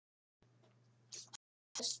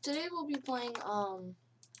Today we'll be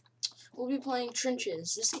playing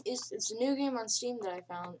Trenches. It's a new game on Steam that I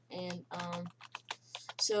found, and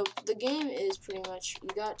so the game is pretty much you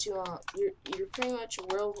got to you're pretty much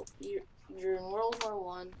you're in World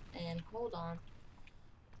War I, and hold on.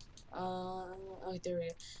 Oh, there we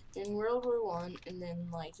go. You're in World War I, and then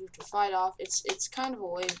like you have to fight off. It's kind of a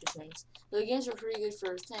wave defense. The games are pretty good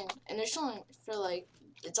for a thing, and there's only for like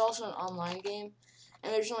it's also an online game,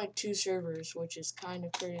 and there's only 2 servers, which is kind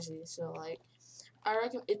of crazy. So like,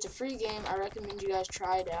 it's a free game. I recommend you guys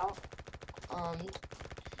try it out.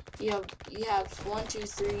 You have 1, 2,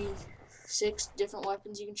 3, 6 different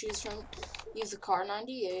weapons you can choose from. You have the Car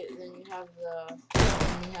 98, then you have the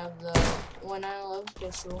 1911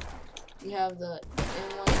 pistol. You have the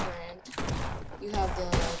M1 Grand. You have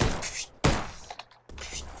the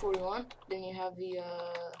 41. Then you have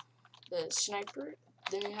the sniper.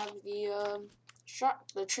 Then you have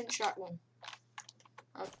the trench shotgun.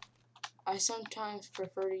 I sometimes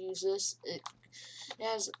prefer to use this.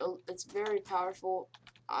 It's very powerful.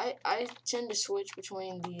 I tend to switch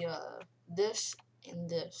between the this and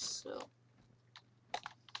this. So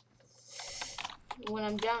when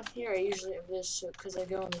I'm down here, I usually have this because I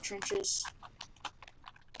go in the trenches.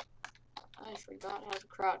 I forgot how to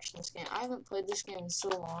crouch in this game. I haven't played this game in so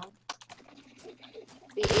long.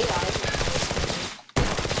 The AI.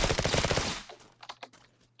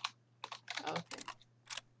 Okay.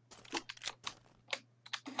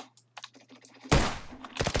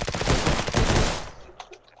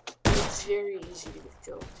 It's very easy to get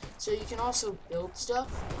killed. So you can also build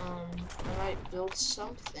stuff. I might build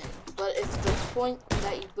something, but if the point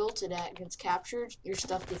that you built it at gets captured, your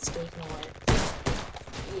stuff gets taken away.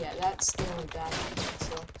 Yeah, that's the only bad thing.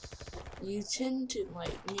 So you tend to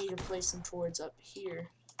like need to place them towards up here.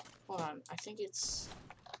 Hold on, I think it's.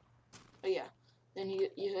 Oh yeah. Then you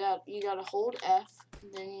gotta hold F.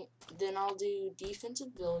 Then I'll do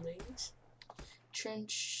defensive buildings.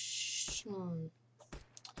 Trench.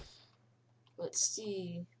 Let's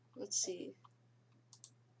see.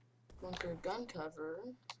 Bunker gun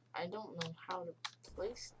cover. I don't know how to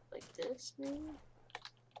place like this, maybe?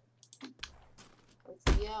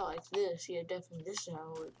 Yeah, like this. Yeah, definitely. This is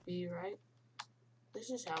how it would be, right? This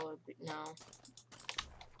is how it would be. No.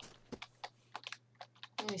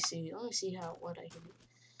 Let me see what I can do.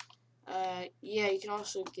 Yeah, you can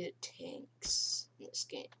also get tanks in this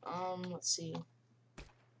game. Let's see.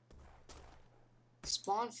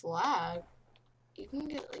 Spawn flag. You can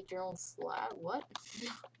get like your own flag. What?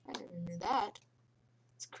 I didn't know that.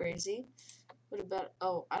 It's crazy. What about?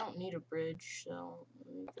 Oh, I don't need a bridge, so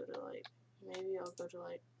let me go to like. Maybe I'll go to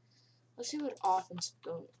like. Let's see what offensive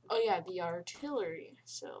building. Oh yeah, the artillery.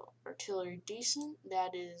 So artillery decent.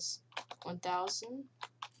 That is 1,000.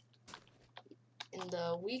 And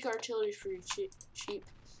the weak artillery is pretty cheap.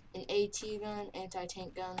 An AT gun,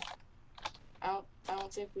 anti-tank gun. I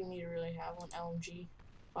don't think we need to really have one. LMG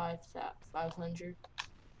 500.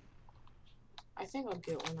 I think I'll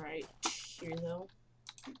get one right here though.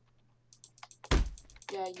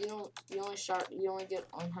 Yeah, you only get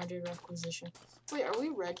 100 requisition. Wait, are we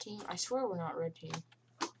red team? I swear we're not red team.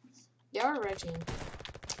 Yeah, we're red team.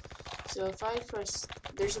 So if I press,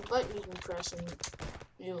 there's a button you can press and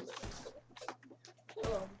it'll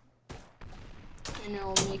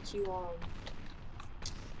make you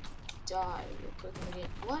die real quick in the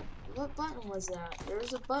game. What button was that? There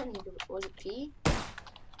was a button you could, was it P?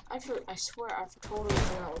 I swear I totally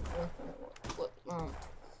forgot what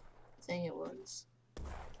thing it was.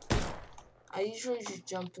 I usually just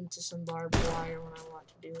jump into some barbed wire when I want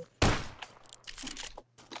to do it.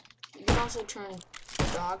 You can also turn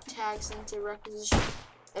dog tags into requisition.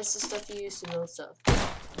 That's the stuff you use to build stuff.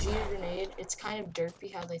 G grenade, it's kind of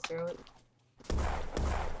derpy how they throw it.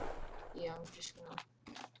 Yeah, I'm just gonna.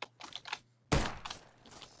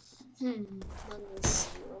 Let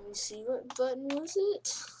me see. What button was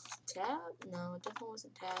it? Tab? No, it definitely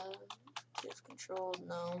wasn't tab. Just control.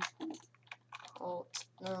 No. Alt.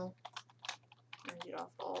 No. I'm gonna get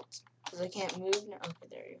off alt because I can't move now. Okay,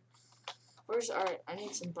 there you go. Where's Art? I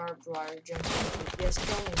need some barbed wire jumping. Yes,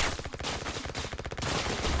 kill me.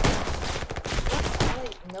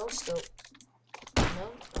 What? No scope.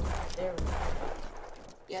 No. Okay, there we go.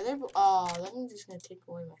 Yeah, they're. Oh, that means it's gonna take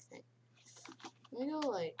away my thing. Let me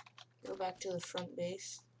go back to the front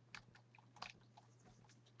base.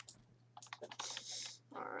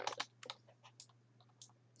 Alright.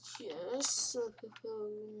 Yes. Man.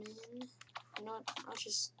 You know what?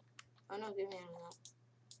 I'm not getting out of that.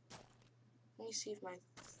 Let me see if my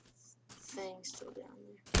thing's still down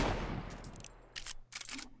there.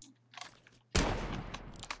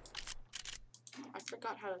 I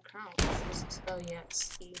forgot how to count. Oh yeah,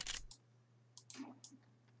 it's C.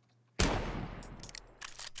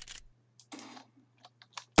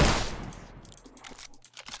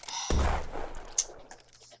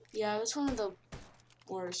 Yeah, it's one of the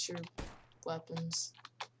worst weapons,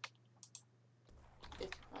 if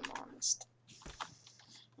I'm honest.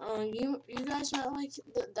 You guys might like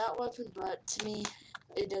that weapon, but to me,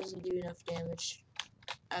 it doesn't do enough damage.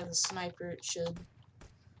 As a sniper, it should.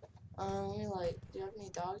 Let me like, do you have any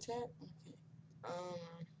dog tag?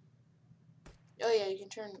 Okay. Oh yeah, you can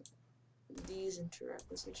turn these into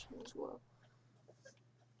requisition as well.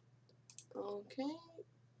 Okay.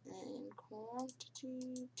 And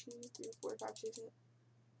quantity 2, 3, 4, 5, 6, 7.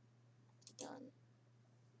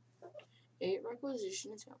 Done. 8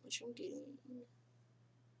 requisition is how much I'm getting.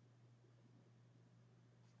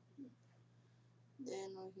 Then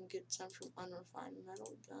we can get some from unrefined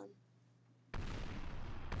metal. Done.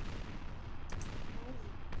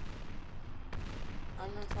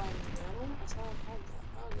 Unrefined metal? I thought I had that.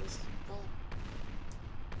 Oh, this don't.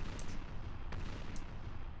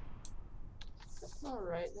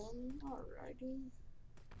 Alright then. Alrighty.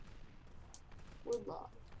 We're live.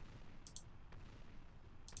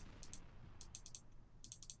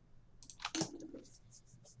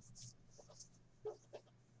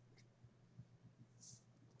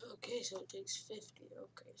 Okay, so it takes 50.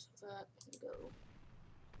 Okay, so that can go.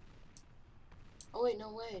 Oh wait,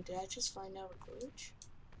 no way. Did I just find out a glitch?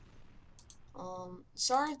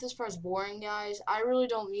 Sorry if this part's boring, guys. I really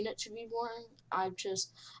don't mean it to be boring. I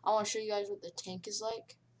want to show you guys what the tank is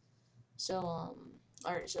like. So,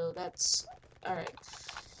 alright, so that's, alright.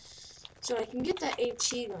 So I can get that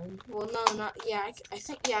AT gun. Well, no, not, yeah, I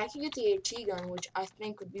think, yeah, I can get the AT gun, which I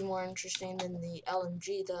think would be more interesting than the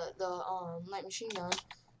LMG, the light machine gun.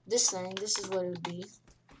 This is what it would be.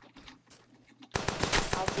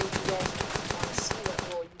 I'll think you guys want to see that.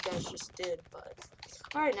 Well, you guys just did, but.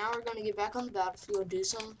 Alright, now we're going to get back on the battlefield, do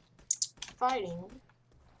some fighting.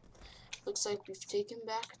 Looks like we've taken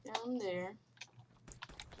back down there.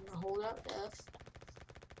 I'm going to hold out F.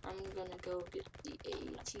 I'm going to go get the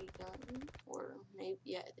AT gun, or maybe,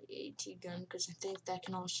 yeah, the AT gun, because I think that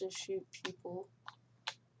can also shoot people.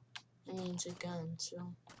 I mean, it's a gun,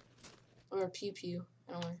 so. Or a pew-pew,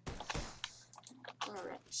 I don't know.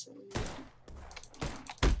 Alright, so.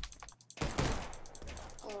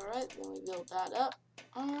 Alright, then we build that up.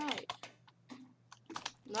 Alright.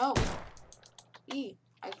 No. E.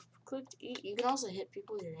 I clicked E. You can also hit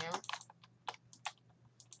people with your hammer.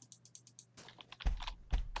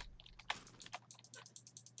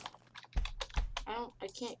 I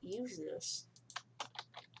can't use this.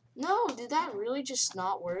 No, did that really just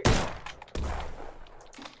not work?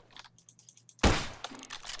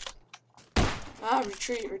 Ah,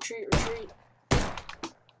 retreat, retreat, retreat.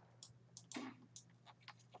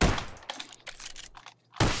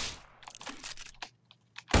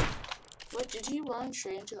 What, did he run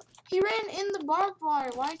straight into the... He ran in the barbed wire.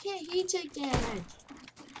 Why can't he take damage?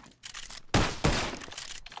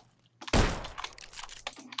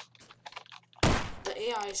 The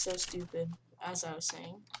AI is so stupid, as I was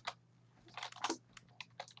saying.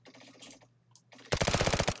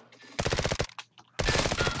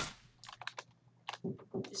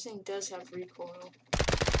 This thing does have recoil.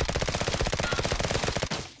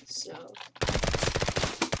 So...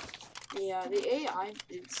 yeah, the AI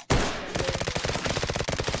is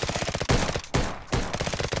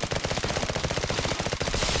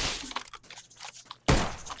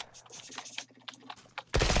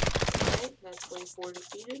Alright, that's wave 4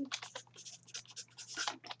 defeated.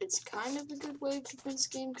 It's kind of a good way to win this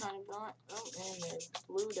game, kind of not. Oh, and they're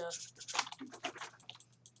glued up.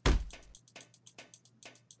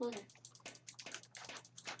 Okay.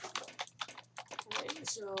 Alright,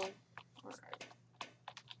 so, alright.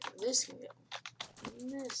 This can go.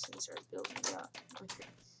 And this can start building up. Okay.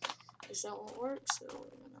 Guess that won't work, so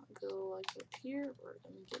we're gonna go like up here. We're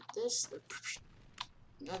gonna get this.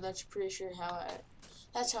 No, that's pretty sure how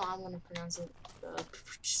that's how I'm gonna pronounce it.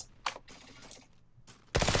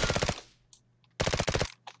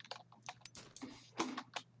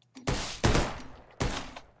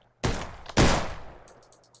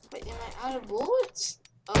 Wait, am I out of bullets?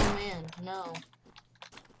 Oh man, no.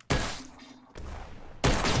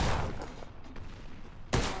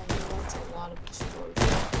 That's a lot of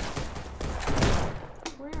explosions.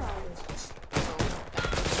 Where are those?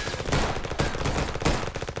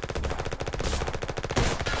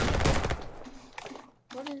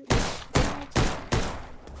 What is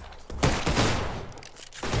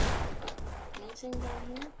anything down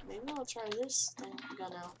here? Maybe I'll try this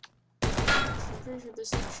gun out. I'm pretty sure this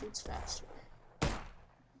thing shoots faster.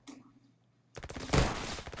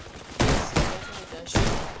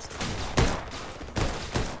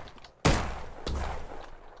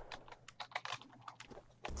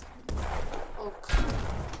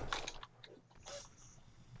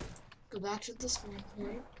 back to this one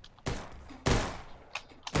here.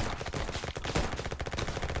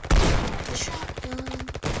 The shotgun.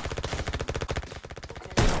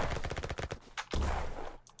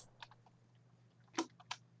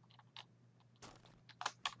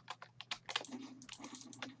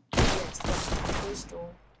 Yes, that's my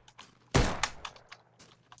pistol.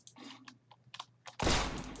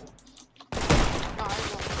 No, I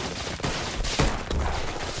don't.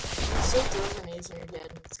 You still throw grenades when you're dead,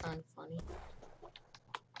 and it's kind of funny.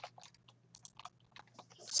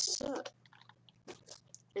 So,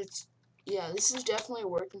 yeah, this is definitely a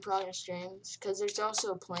work in progress streams, because there's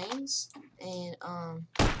also planes, and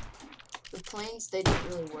the planes, they didn't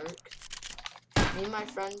really work. Me and my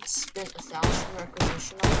friend spent 1,000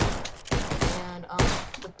 requisition on it, and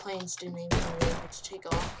the planes didn't even really get to take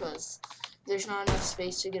off because there's not enough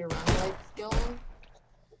space to get a runway going.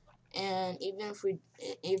 And even if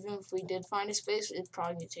we did find a space, it'd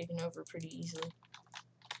probably get taken over pretty easily.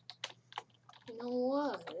 You know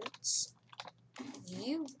what?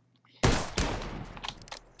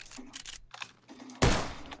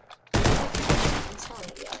 I'm telling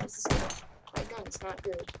you guys, my gun's not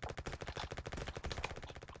good.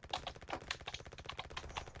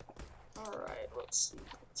 Alright, let's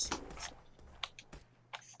see.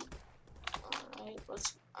 Alright,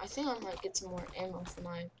 I think I might get some more ammo for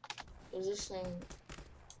my positioning.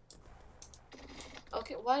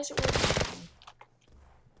 Okay, why is it working?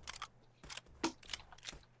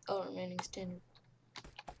 Oh, remaining standard.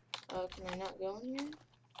 Can I not go in here?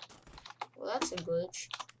 Well, that's a glitch.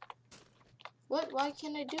 What? Why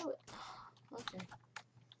can't I do it? Okay.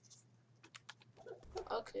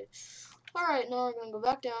 Okay. Alright, now we're gonna go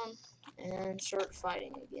back down and start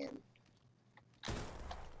fighting again.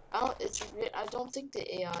 I don't think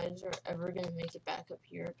the AIs are ever gonna make it back up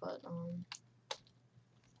here, but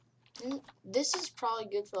this is probably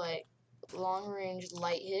good for like long range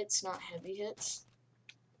light hits, not heavy hits.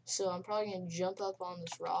 So I'm probably gonna jump up on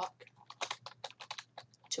this rock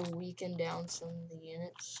to weaken down some of the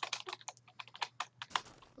units.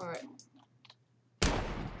 Alright.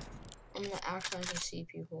 I'm gonna act like I see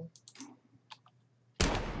people.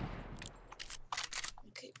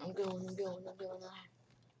 Okay, I'm going.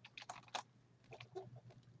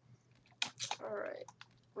 Alright.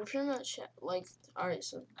 We're pretty much like, alright,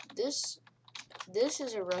 so this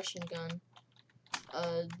is a Russian gun.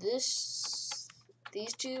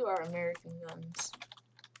 These two are American guns.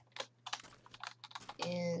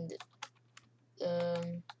 And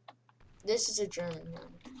this is a German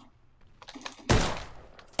gun.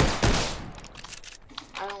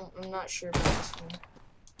 I'm not sure about this one.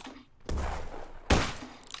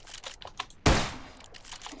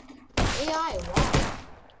 AI, why?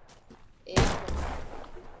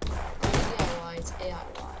 AI, it's AI,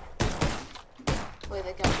 why? Wait,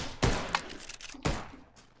 they got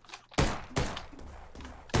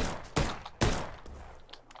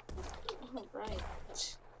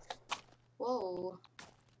Alright. Whoa.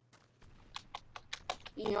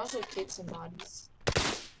 You can also kick some bodies.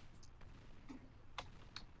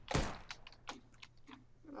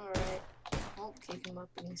 Alright. I'll kick him up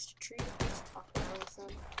against a tree. Let's talk around with him.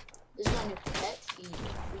 This is my new pet. We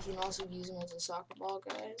can also use him as a soccer ball,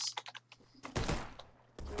 guys.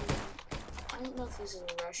 I don't know if this is a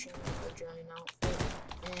Russian or a German outfit.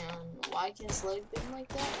 And why can his leg bend like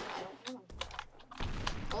that? I don't know.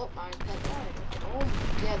 Oh, my pet died. Oh,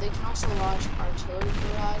 yeah, they can also launch artillery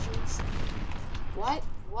barrages. Why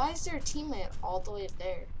is there a teammate all the way up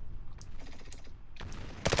there?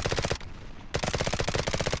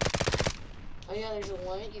 Oh yeah, there's a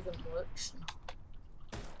limit you can look. So.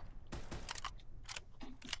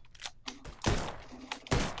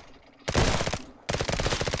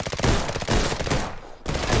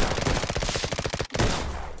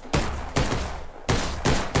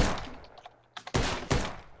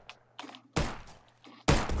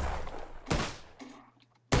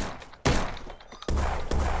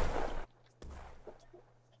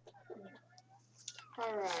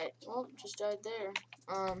 Alright, well, just died there.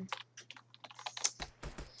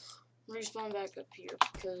 Respawn back up here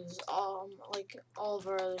because like all of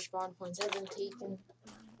our other spawn points have been taken.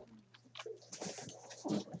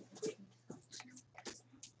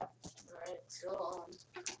 Alright, so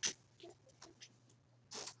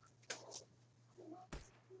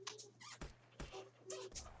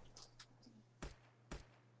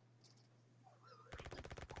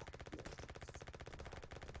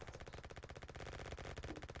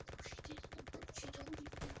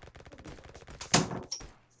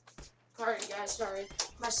alright guys, sorry.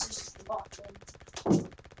 My sister's watching.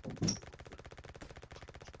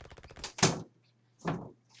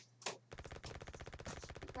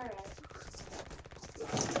 Alright.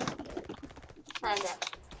 Alright, I'm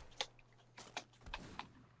back.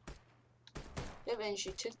 Yep, and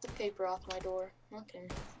she took the paper off my door. Okay.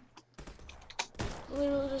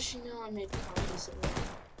 Little does she know I made copies of it.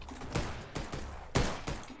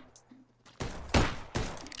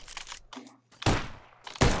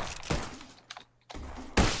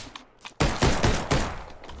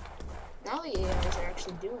 Now the AIs are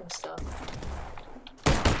actually doing stuff.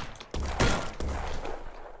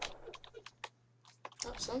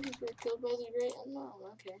 Oh, some people are killed by the great unknown.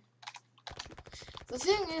 Okay. The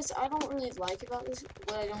thing is, I don't really like about this.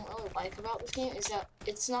 What I don't really like about this game is that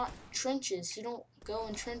it's not trenches. You don't go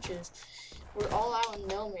in trenches. We're all out in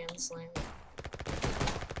no man's land,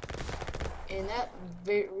 and that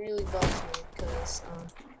really bugs me because.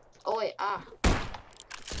 Oh wait,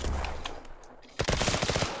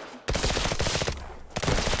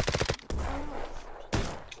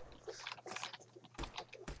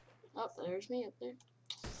 Oh, there's me up there.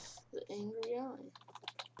 The angry eye.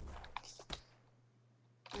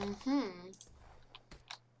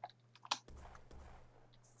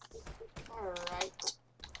 Alright.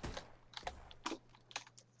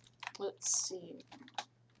 Let's see.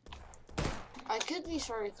 I could be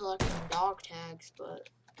started collecting dog tags, but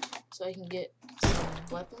so I can get some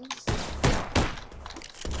weapons.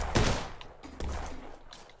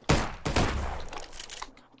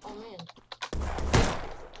 Oh man.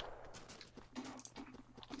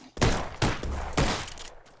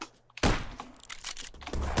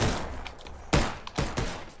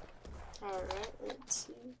 Alright, let's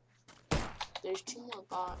see. There's 2 more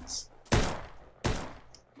bots.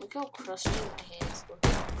 Look how crusty my hands look.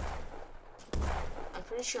 I'm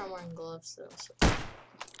pretty sure I'm wearing gloves though. So.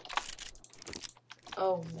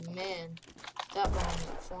 Oh man, that bomb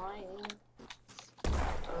went flying.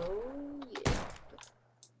 Oh yeah.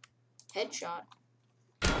 Headshot.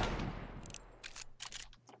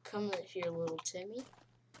 Come here, little Timmy.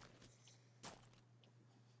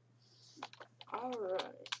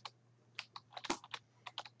 Alright.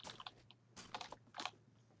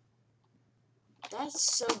 That's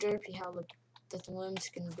so derpy how the limbs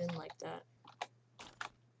can bend like that.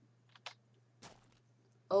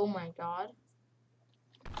 Oh my god.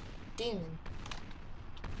 Demon.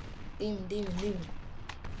 Demon, demon, demon.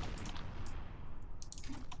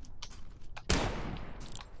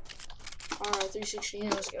 Alright, 360,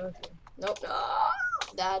 let's go. Okay. Nope. Ah,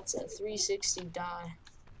 that's a 360 die.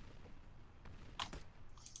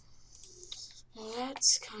 Well,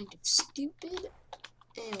 that's kind of stupid.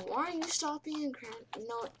 And why are you stopping and crying? You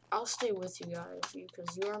know what? I'll stay with you guys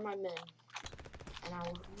because you are my men. And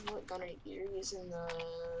you're using the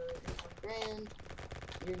grand.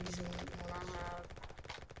 You're using what I have.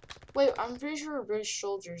 Wait, I'm pretty sure we're British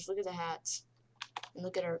soldiers. Look at the hats. And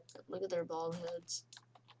look at their bald heads.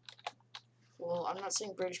 Well, I'm not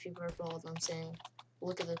saying British people are bald. I'm saying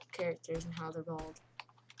look at the characters and how they're bald.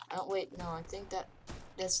 Wait, no, I think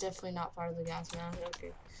that's definitely not part of the gas mask.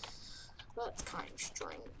 Okay. That's kind of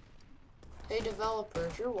strange. Hey developer,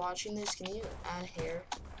 if you're watching this, can you add hair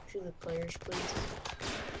to the players, please?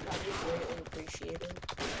 That'd be greatly appreciated.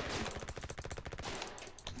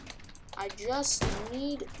 I just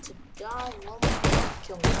need to die one more.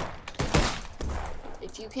 Kill me.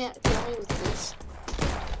 If you can't kill me with this,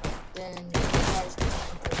 then you guys can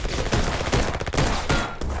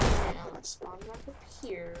now let's spawn back up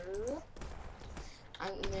here.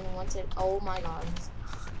 And then once oh my god.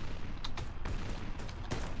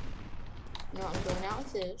 No, I'm going out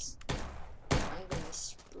with this. I'm going to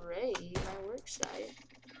spray my work site.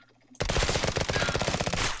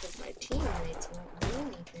 Because my teammates won't do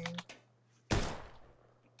anything.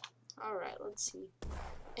 Alright, let's see.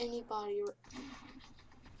 Anybody or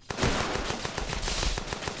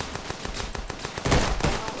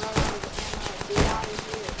get out of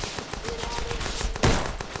here. Get out of here.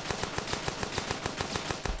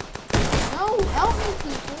 No, help me,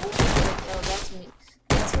 people. Oh, that's me.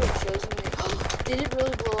 That's what it shows me. Did it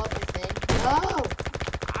really blow up, I think? No!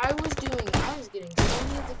 I was getting so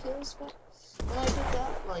many of the kills, but when I did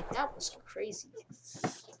that, like, that was crazy.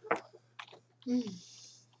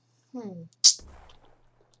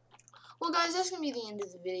 Well, guys, that's gonna be the end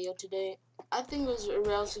of the video today. I think it was a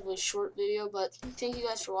relatively short video, but thank you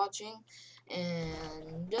guys for watching,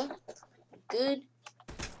 and goodbye.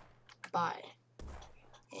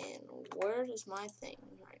 And where is my thing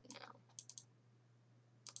right now?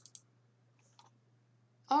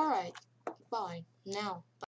 Alright, bye. Now.